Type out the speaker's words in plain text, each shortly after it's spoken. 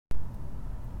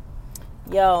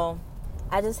Yo,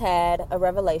 I just had a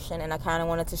revelation and I kind of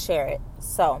wanted to share it.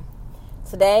 So,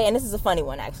 today, and this is a funny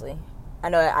one actually. I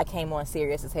know I came on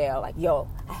serious as hell. Like, yo,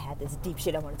 I had this deep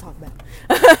shit I want to talk about.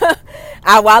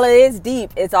 While it is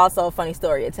deep, it's also a funny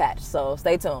story attached. So,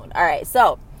 stay tuned. All right,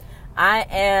 so I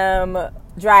am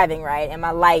driving, right? And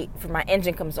my light for my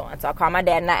engine comes on. So, I call my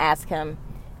dad and I ask him,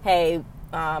 hey,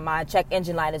 my check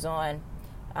engine light is on.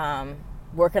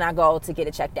 Where can I go to get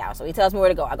it checked out? So, he tells me where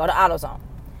to go. I go to AutoZone.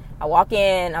 I walk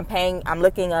in, I'm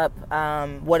looking up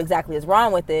what exactly is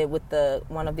wrong with it with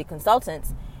one of the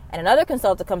consultants. And another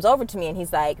consultant comes over to me and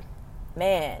he's like,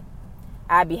 man,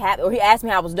 I'd be happy. Or he asked me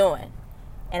how I was doing.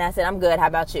 And I said, I'm good. How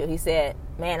about you? He said,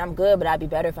 man, I'm good, but I'd be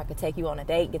better if I could take you on a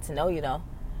date, get to know you, though.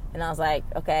 And I was like,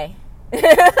 okay.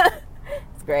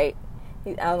 It's great.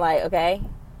 I was like, okay.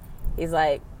 He's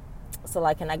like, so,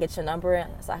 like, can I get your number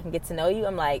so I can get to know you?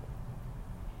 I'm like,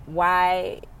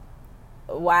 why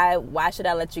should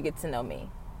I let you get to know me?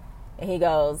 And he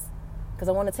goes, because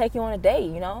I want to take you on a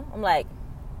date, you know? I'm like,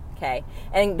 okay.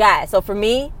 And guys, so for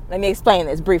me, let me explain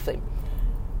this briefly.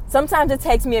 Sometimes it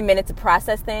takes me a minute to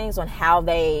process things on how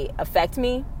they affect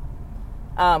me,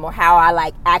 or how I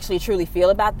like actually truly feel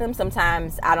about them.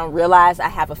 Sometimes I don't realize I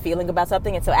have a feeling about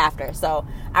something until after. So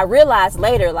I realized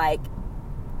later, like,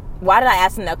 why did I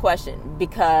ask him that question?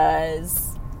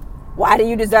 Because why do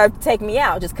you deserve to take me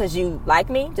out? Just because you like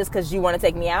me? Just because you want to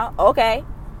take me out? Okay.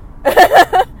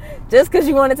 Just because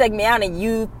you want to take me out and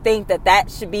you think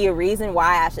that should be a reason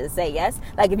why I should say yes?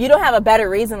 Like, if you don't have a better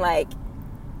reason, like,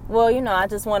 well, you know, I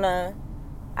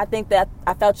think that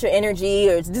I felt your energy,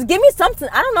 or just give me something.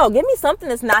 I don't know. Give me something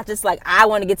that's not just like, I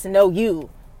want to get to know you.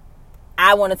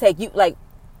 I want to take you. Like,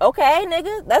 okay,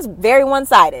 nigga, that's very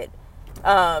one-sided.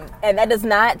 And that does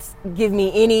not give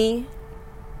me any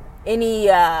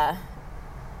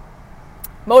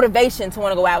motivation to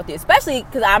want to go out with you, especially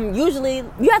because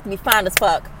you have to be fine as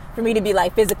fuck for me to be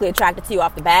like physically attracted to you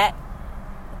off the bat.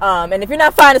 And if you're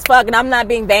not fine as fuck, and I'm not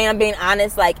being vain, I'm being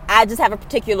honest, like, I just have a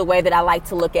particular way that I like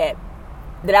to look at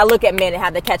men and how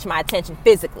they catch my attention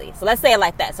physically. So let's say it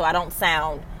like that, so I don't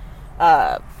sound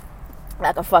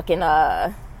like a fucking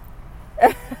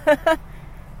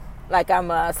like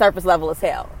I'm surface level as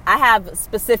hell. I have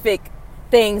specific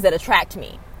things that attract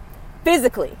me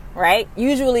physically, right?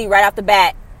 Usually right off the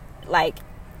bat, like,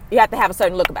 you have to have a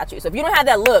certain look about you. So if you don't have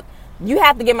that look, you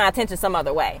have to get my attention some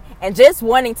other way. And just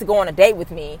wanting to go on a date with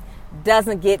me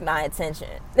doesn't get my attention.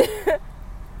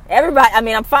 Everybody, I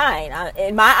mean, I'm fine.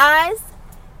 In my eyes,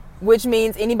 which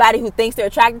means anybody who thinks they're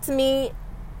attracted to me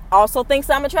also thinks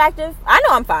I'm attractive. I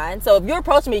know I'm fine. So if you're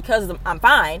approaching me because I'm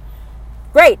fine,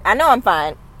 great. I know I'm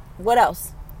fine. What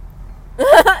else?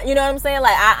 You know what I'm saying?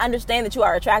 Like, I understand that you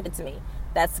are attracted to me.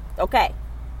 That's okay.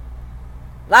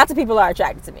 Lots of people are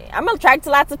attracted to me. I'm attracted to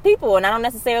lots of people, and I don't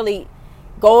necessarily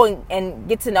go and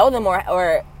get to know them,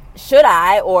 or should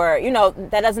I, or, you know,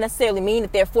 that doesn't necessarily mean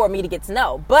that they're for me to get to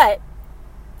know. But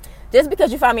just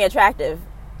because you find me attractive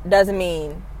doesn't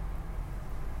mean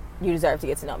you deserve to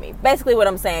get to know me. Basically what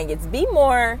I'm saying is, be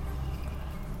more,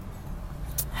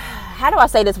 how do I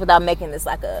say this without making this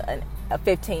like a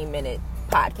 15-minute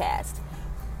podcast?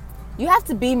 You have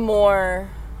to be more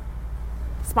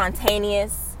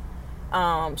spontaneous,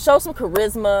 show some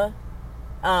charisma.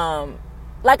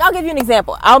 Like, I'll give you an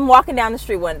example. I'm walking down the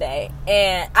street one day,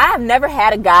 and I have never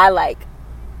had a guy like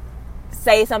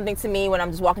say something to me when I'm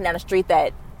just walking down the street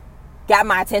that got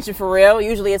my attention for real.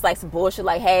 Usually it's like some bullshit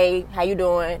like, hey, how you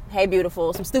doing? Hey,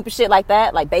 beautiful. Some stupid shit like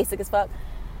that, like basic as fuck.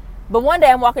 But one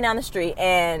day I'm walking down the street,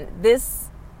 and this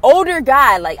older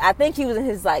guy, like, I think he was in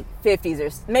his like 50s or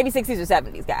maybe 60s or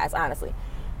 70s, guys, honestly.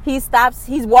 He stops,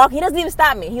 he's walking, he doesn't even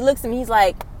stop me. He looks at me, he's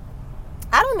like,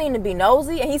 I don't mean to be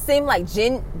nosy. And he seemed like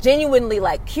genuinely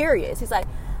like curious. He's like,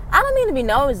 I don't mean to be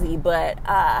nosy, but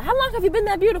how long have you been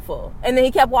that beautiful? And then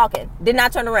he kept walking, did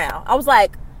not turn around. I was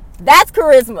like, that's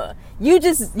charisma. You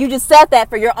just said that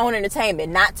for your own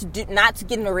entertainment, not to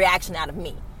get a reaction out of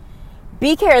me.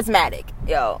 Be charismatic,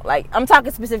 yo. Like, I'm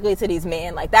talking specifically to these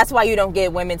men. Like, that's why you don't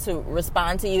get women to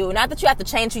respond to you. Not that you have to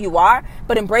change who you are,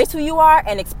 but embrace who you are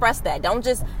and express that. Don't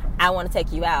just, I want to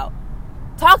take you out.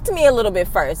 Talk to me a little bit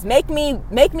first. Make me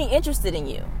interested in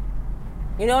you.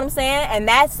 You know what I'm saying? And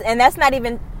that's not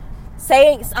even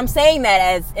saying, I'm saying that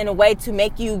as in a way to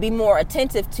make you be more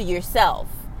attentive to yourself.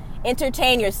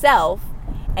 Entertain yourself,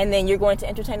 and then you're going to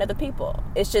entertain other people.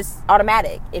 It's just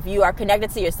automatic. If you are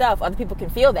connected to yourself, other people can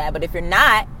feel that. But if you're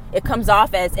not, it comes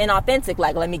off as inauthentic,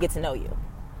 like, let me get to know you.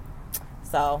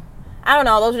 So, I don't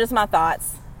know. Those are just my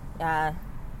thoughts. Yeah.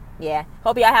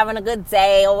 Hope y'all having a good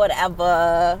day or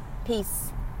whatever. Peace.